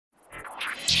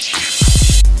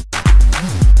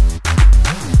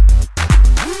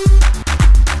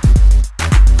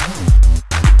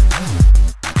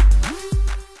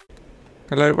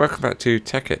Hello, welcome back to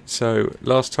Tekkit. So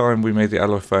last time we made the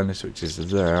alloy furnace, which is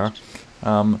there.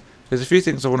 There's a few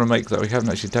things I want to make that we haven't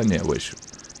actually done yet, which,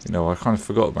 you know, I kind of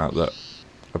forgot about, that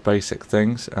are basic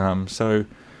things. So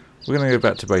we're going to go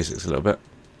back to basics a little bit.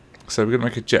 So we're going to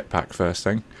make a jetpack first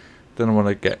thing. Then I want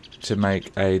to get to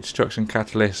make a destruction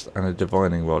catalyst and a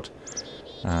divining rod.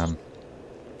 The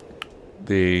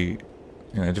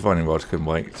divining rod can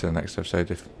wait to the next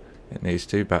episode if it needs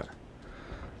to, but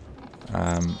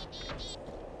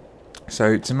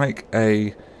so to make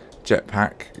a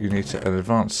jetpack you need an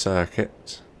advanced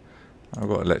circuit. I've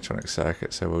got an electronic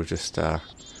circuit, so we'll just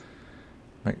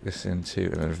make this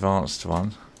into an advanced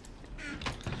one.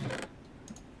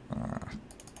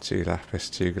 2 lapis,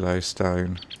 2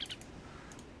 glowstone,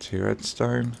 2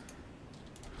 redstone.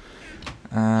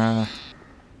 So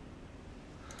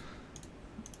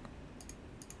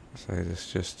there's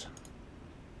just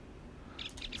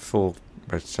 4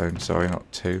 redstone, sorry, not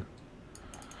 2.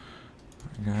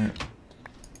 Okay.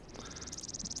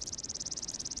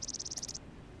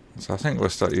 So I think we'll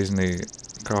start using the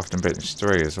crafting bench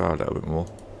 3 as well a little bit more.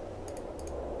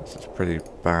 That's pretty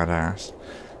badass.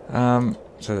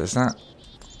 So there's that.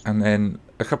 And then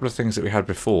a couple of things that we had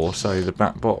before, so the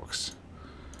back box.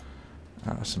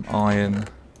 Some iron.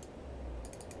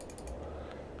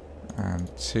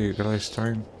 And 2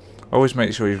 glowstone. Always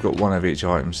make sure you've got 1 of each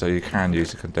item, so you can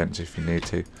use a condenser if you need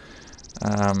to.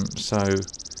 So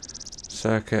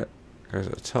circuit goes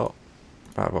at the top,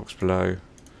 back box below,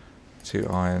 2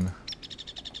 iron,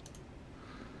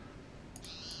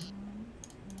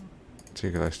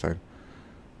 2 glowstone.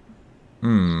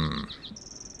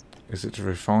 Is it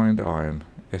refined iron?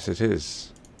 Yes, it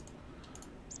is.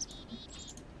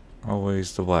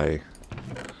 Always the way.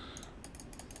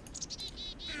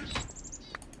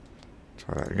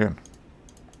 Try that again.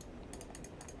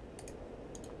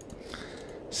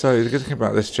 So the good thing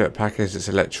about this jetpack is it's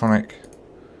electronic.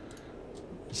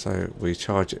 So we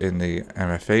charge it in the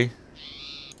MFE.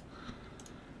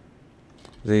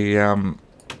 The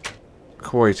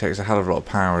quarry takes a hell of a lot of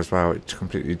power as well. It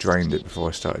completely drained it before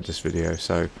I started this video,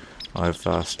 so I've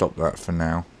stopped that for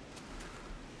now.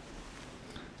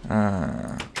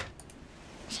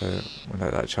 So we'll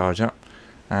let that charge up,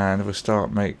 and we'll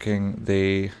start making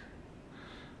the.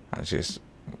 Actually,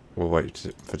 we'll wait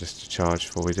for this to charge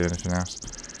before we do anything else,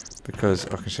 because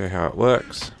I can show you how it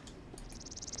works.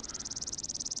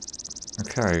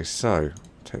 Okay, so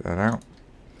take that out,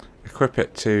 equip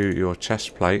it to your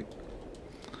chest plate.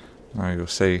 Now you'll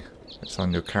see it's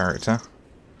on your character,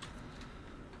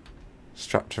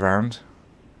 strapped around,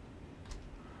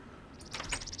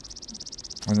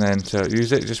 and then to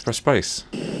use it, just press space.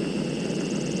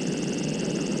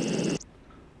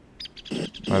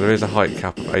 Now there is a height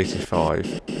cap of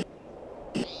 85,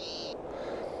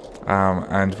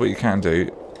 and what you can do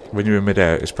when you're in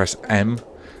mid-air is press M,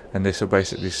 and this will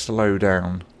basically slow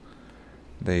down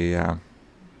the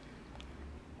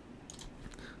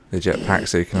jetpack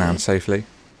so you can land safely.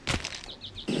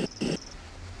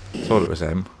 Thought it was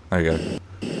M. There you go.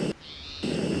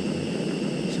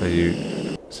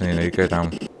 So you go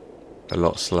down a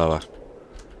lot slower.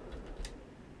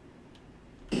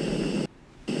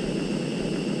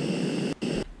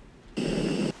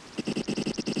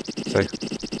 See,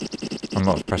 I'm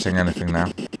not pressing anything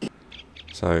now.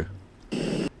 So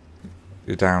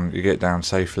you get down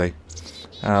safely,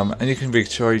 and you can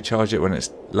recharge it when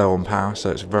it's low on power,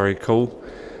 so it's very cool.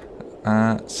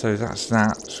 So that's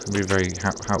that. It's going to be very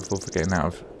helpful for getting out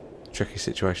of tricky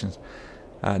situations.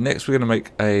 Next we're going to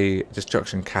make a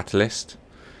destruction catalyst.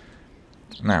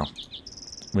 Now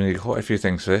we need quite a few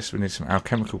things for this. We need some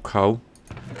alchemical coal,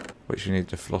 which we need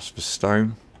the philosopher's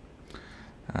stone.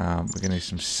 We're going to need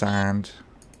some sand.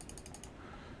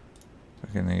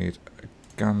 We're going to need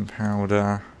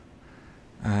gunpowder.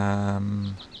 Yeah,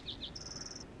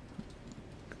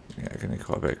 we're going to need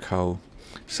quite a bit of coal.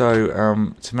 So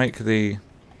to make the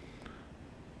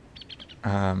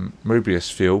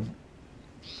Mobius fuel,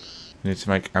 you need to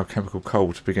make alchemical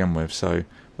coal to begin with. So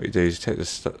what you do is you take the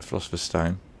philosopher's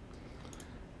stone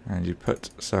and you put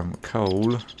some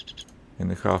coal in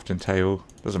the crafting table.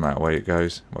 Doesn't matter where it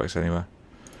goes, it works anywhere.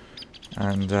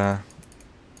 And I'm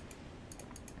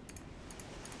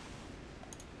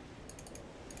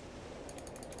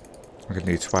going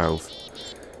to need 12,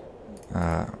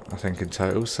 I think, in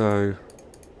total. So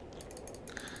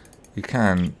you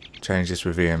can change this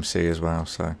with VMC as well,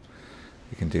 so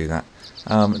you can do that.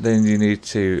 Then you need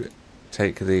to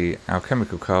take the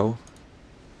alchemical coal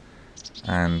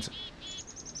and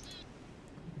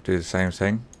do the same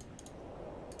thing,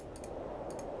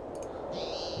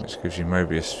 which gives you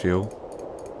Mobius fuel.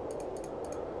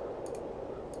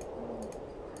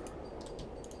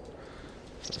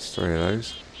 That's 3 of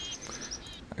those.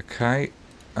 Okay,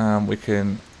 we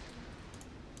can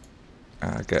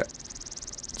get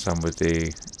some with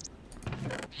the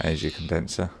energy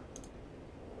condenser.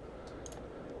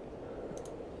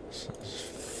 So that's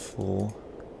 4.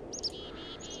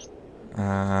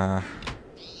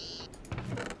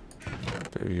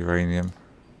 Bit of uranium.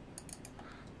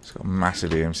 It's got a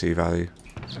massive EMC value.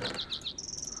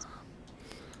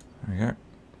 There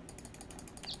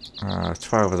we go.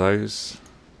 12 of those,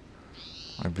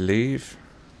 I believe.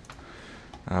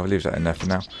 We'll leave that in there for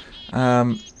now.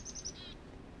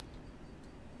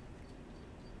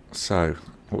 So,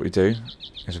 what we do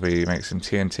is we make some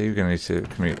TNT. We're going to need to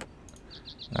commute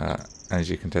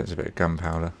energy condenser, a bit of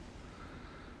gunpowder.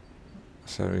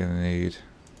 So we're going to need...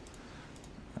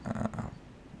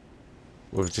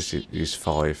 we'll just use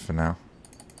 5 for now.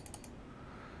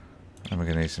 And we're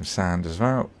going to need some sand as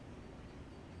well.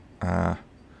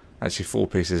 Actually 4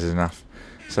 pieces is enough.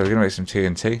 So we're going to make some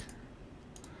TNT.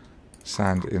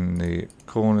 Sand in the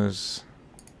corners.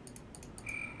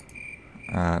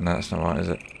 No, that's not right, is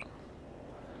it?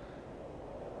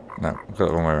 No, I've got it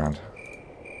the wrong way around.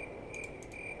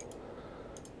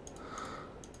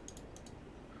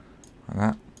 Like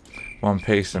that. 1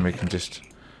 piece, then we can just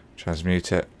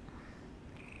transmute it.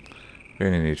 We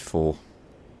only need 4.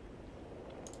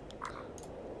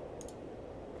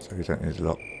 So we don't need a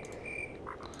lot.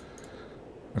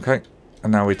 Okay,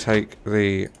 and now we take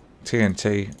the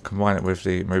TNT, combine it with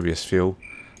the Mobius fuel.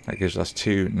 That gives us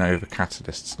 2 Nova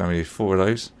catalysts. Now we need 4 of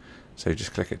those, so you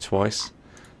just click it twice.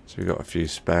 So we've got a few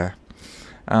spare.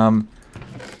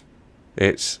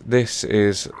 This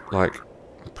is like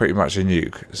pretty much a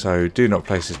nuke, so do not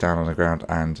place this down on the ground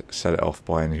and set it off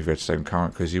by any redstone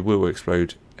current, because you will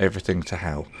explode everything to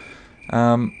hell.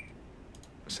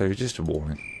 So just a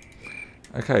warning.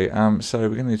 Okay, so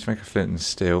we're going to need to make a flint and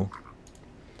steel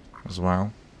as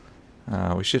well.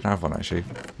 We should have one actually.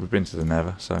 We've been to the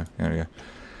Nether, so there we go.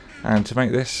 And to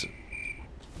make this,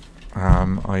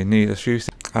 I need a few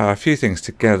things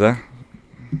together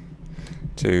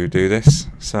to do this.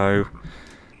 So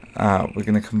we're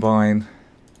going to combine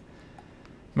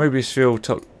Mobius fuel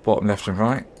top, bottom, left and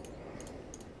right.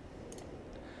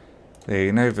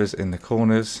 The Novas in the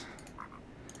corners.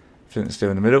 Flint and steel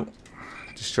in the middle.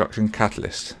 Destruction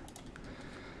catalyst.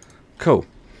 Cool.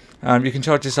 You can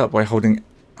charge this up by holding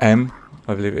M,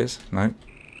 I believe it is. No.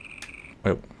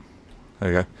 Well,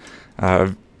 there we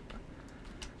go.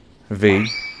 V.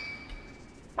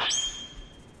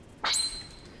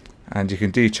 And you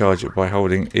can decharge it by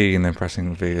holding E and then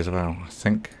pressing V as well, I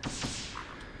think.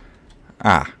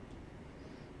 I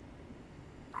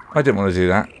didn't want to do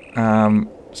that.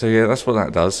 So yeah, that's what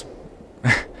that does.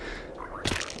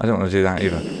 I don't want to do that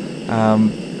either.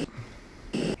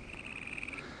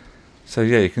 So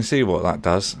yeah, you can see what that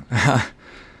does.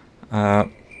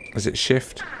 Is it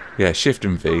shift? Yeah, shift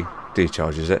and V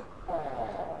decharges it.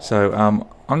 So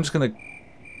I'm just going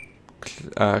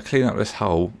to clean up this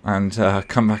hole and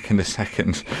come back in a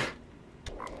second.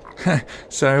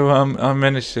 So I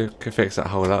managed to fix that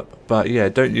hole up. But yeah,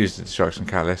 don't use the destruction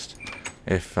catalyst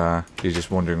if you're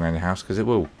just wandering around your house, because it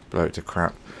will blow it to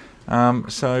crap.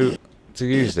 So to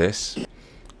use this,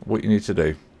 what you need to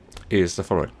do is the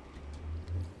following.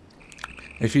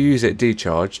 If you use it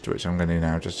decharged, which I'm going to do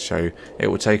now just to show you, it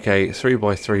will take a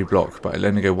 3x3 block, but it'll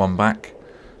only go 1 back.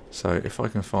 So if I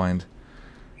can find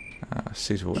a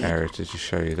suitable area to just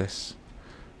show you this,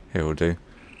 here will do.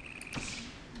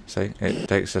 See, it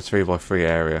takes a 3x3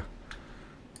 area,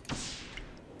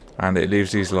 and it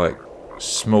leaves these like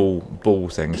small ball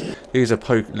things. These are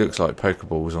looks like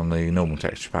Pokeballs on the normal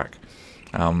texture pack,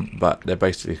 but they're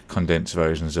basically condensed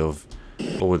versions of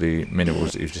all the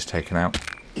minerals that you've just taken out.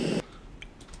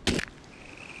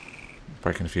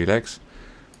 Breaking a few legs.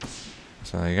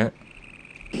 So there you go.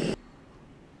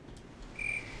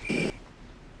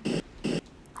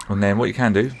 And then what you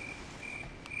can do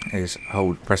is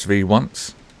press V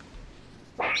once.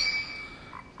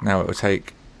 Now it will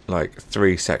take like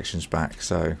 3 sections back,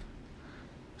 so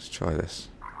let's try this.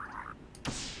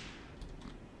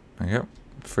 There you go.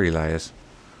 3 layers.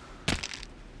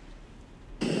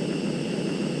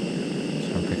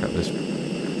 Just gonna pick up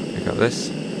this.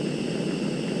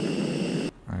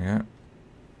 There you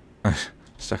go.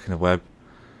 Stuck in the web.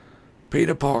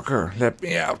 Peter Parker, let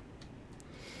me out.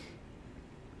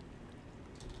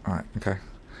 Alright, okay.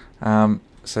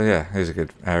 So yeah, here's a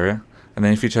good area. And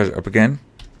then if you charge it up again,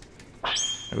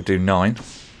 it will do 9.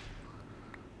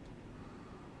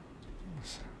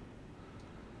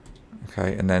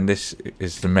 Okay, and then this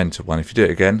is the mental one. If you do it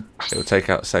again, it will take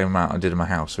out the same amount I did in my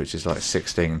house, which is like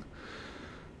 16.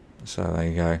 So there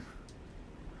you go.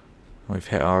 we've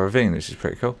hit our ravine, which is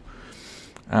pretty cool.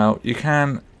 You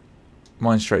can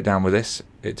mine straight down with this.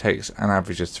 It takes an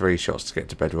average of 3 shots to get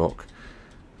to bedrock.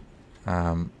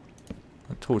 The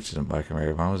torch isn't working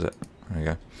very well, is it?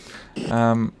 There we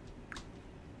go.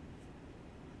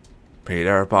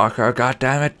 Peter Parker, god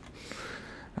damn it!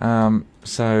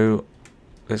 So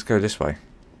let's go this way.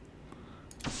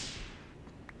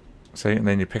 See, and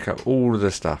then you pick up all of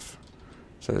the stuff.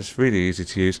 So it's really easy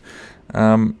to use.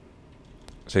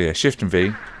 So yeah, Shift and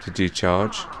V to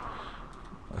decharge.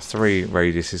 A 3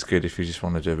 radius is good if you just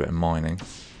want to do a bit of mining.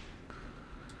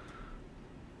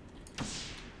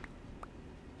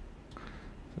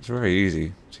 It's very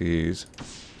easy to use.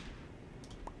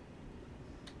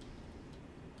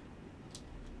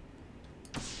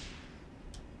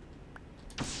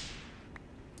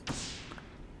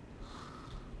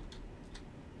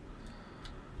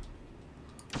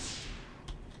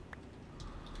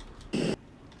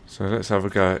 So let's have a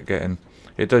go at getting...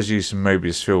 It does use some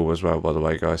Mobius fuel as well, by the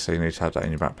way, guys, so you need to have that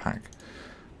in your backpack.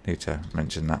 Need to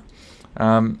mention that.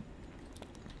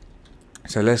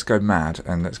 So let's go mad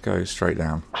and let's go straight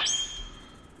down.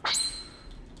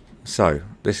 So,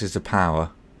 this is the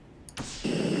power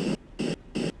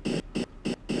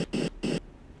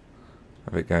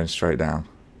of it going straight down.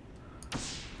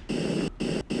 So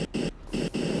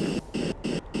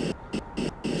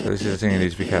this is the thing you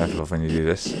need to be careful of when you do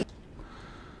this.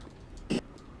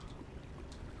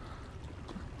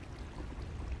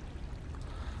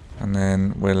 And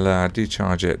then we'll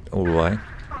decharge it all the way.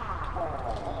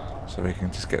 So we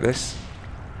can just get this.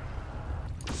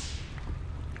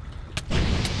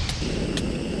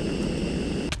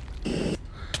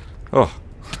 Oh,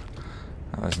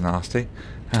 that was nasty.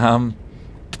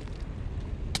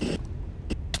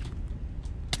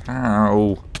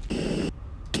 Ow!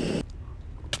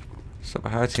 Stop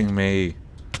hurting me.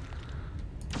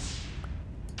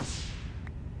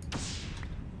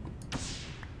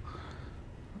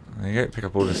 There you go, pick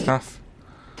up all the stuff.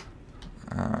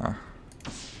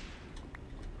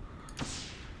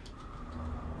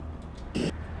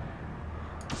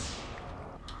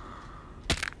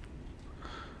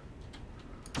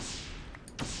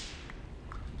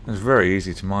 It's very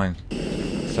easy to mine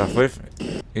stuff with,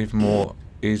 even more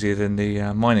easier than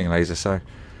the mining laser. So,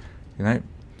 you know,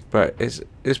 but it's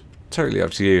totally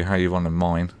up to you how you want to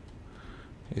mine.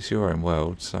 It's your own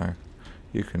world, so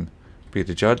you can be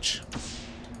the judge.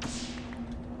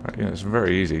 But, you know, it's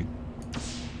very easy.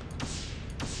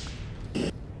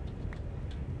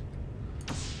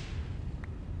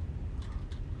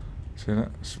 So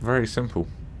that's very simple.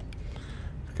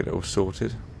 Get it all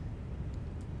sorted.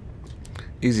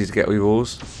 Easy to get with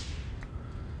walls.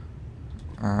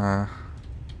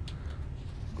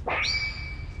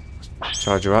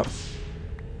 Charge her up.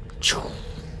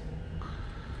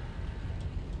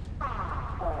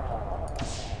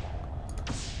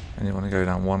 And you want to go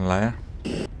down 1 layer.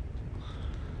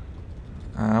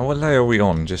 What layer are we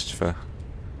on? Just for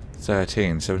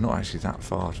 13, so we're not actually that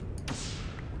far.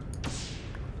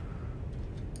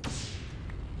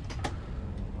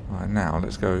 Right, now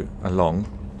let's go along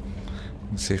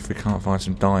and see if we can't find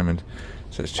some diamond.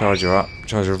 So let's charge her up,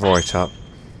 charge her right up.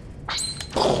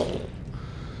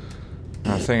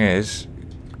 Now the thing is,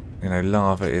 you know,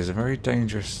 lava is a very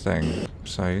dangerous thing,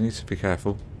 so you need to be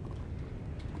careful.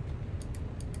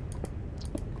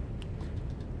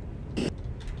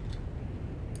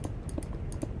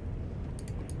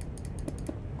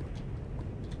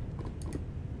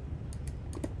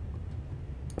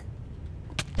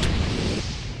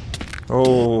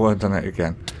 Oh, I've done it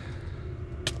again.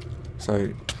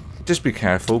 So, just be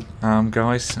careful,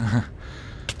 guys.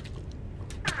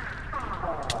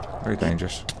 Very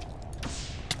dangerous.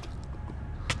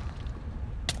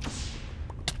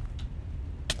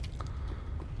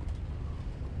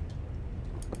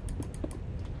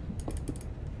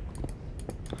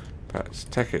 But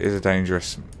Tekkit is a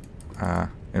dangerous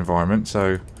environment,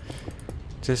 so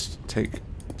just take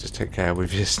care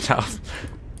with your stuff.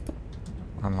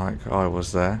 Unlike I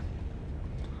was there.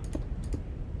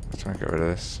 Let's try and get rid of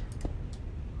this.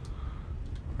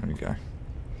 There we go.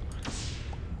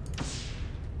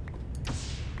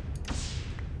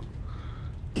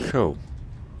 Cool.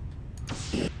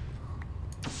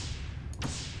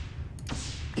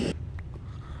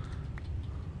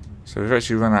 So we've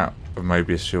actually run out of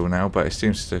Mobius fuel now, but it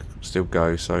seems to still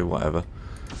go, so whatever.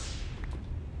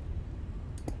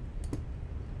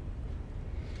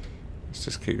 Let's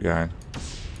just keep going.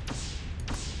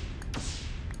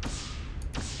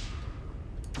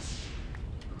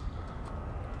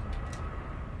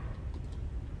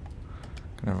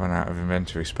 Gonna run out of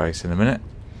inventory space in a minute.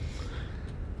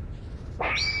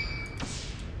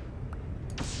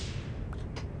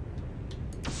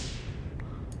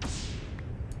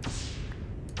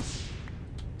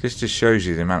 This just shows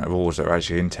you the amount of ores that are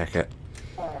actually in Tekkit.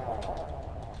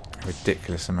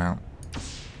 Ridiculous amount.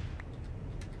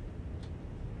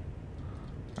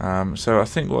 So I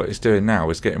think what it's doing now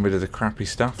is getting rid of the crappy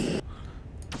stuff.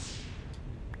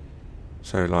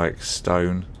 So like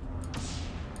stone,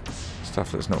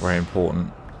 stuff that's not very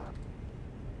important,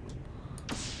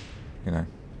 you know.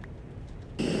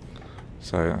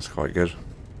 So that's quite good.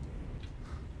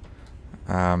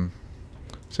 So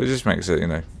it just makes it, you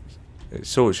know, it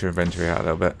sorts your inventory out a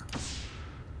little bit.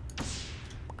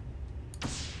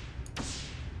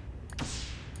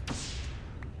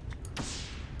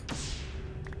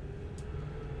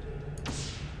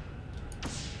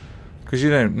 Because you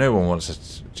don't, no one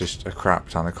wants just a crap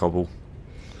ton of cobble.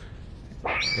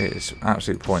 It's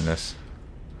absolutely pointless.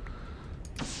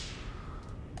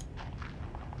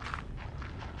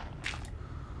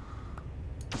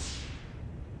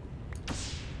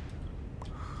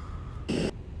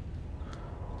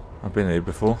 I've been here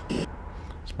before.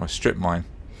 It's my strip mine.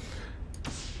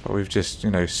 But we've just,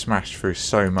 you know, smashed through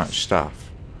so much stuff.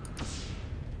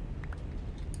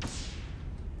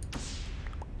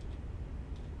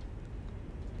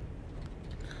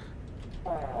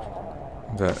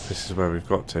 That this is where we've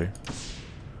got to.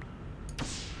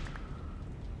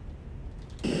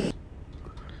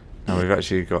 Now we've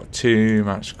actually got too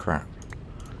much crap.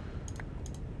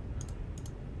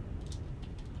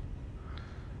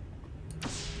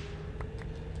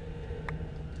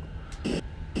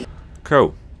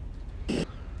 Cool.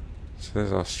 So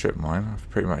there's our strip mine. I've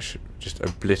pretty much just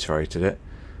obliterated it.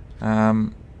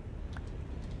 There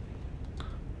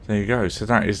you go. So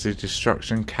that is the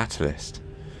destruction catalyst.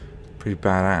 Pretty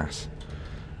badass.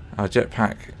 Our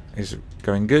jetpack is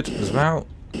going good as well.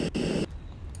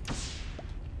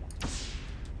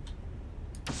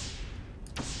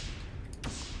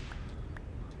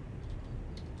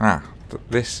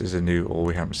 This is a new ore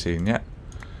we haven't seen yet.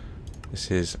 This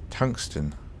is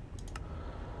tungsten.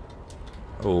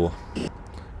 We'll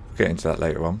get into that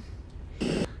later on.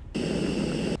 There's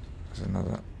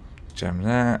another gem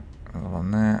there, another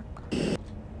one there.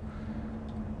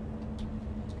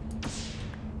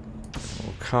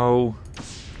 More coal.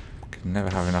 Can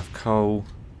never have enough coal.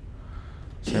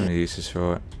 So many uses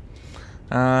for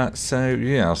it. So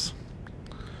yes,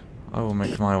 I will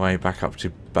make my way back up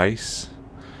to base,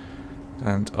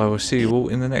 and I will see you all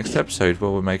in the next episode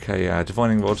where we'll make a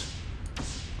divining rod.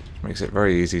 Makes it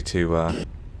very easy to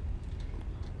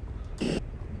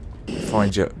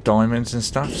find your diamonds and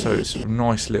stuff, so it's a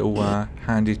nice little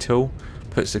handy tool.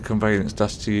 Puts the conveyance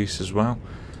dust to use as well.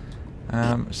 So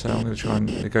I'm going to try and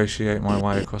negotiate my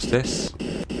way across this.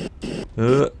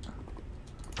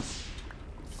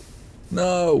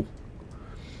 No!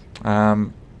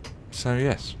 So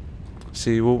yes,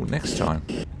 see you all next time.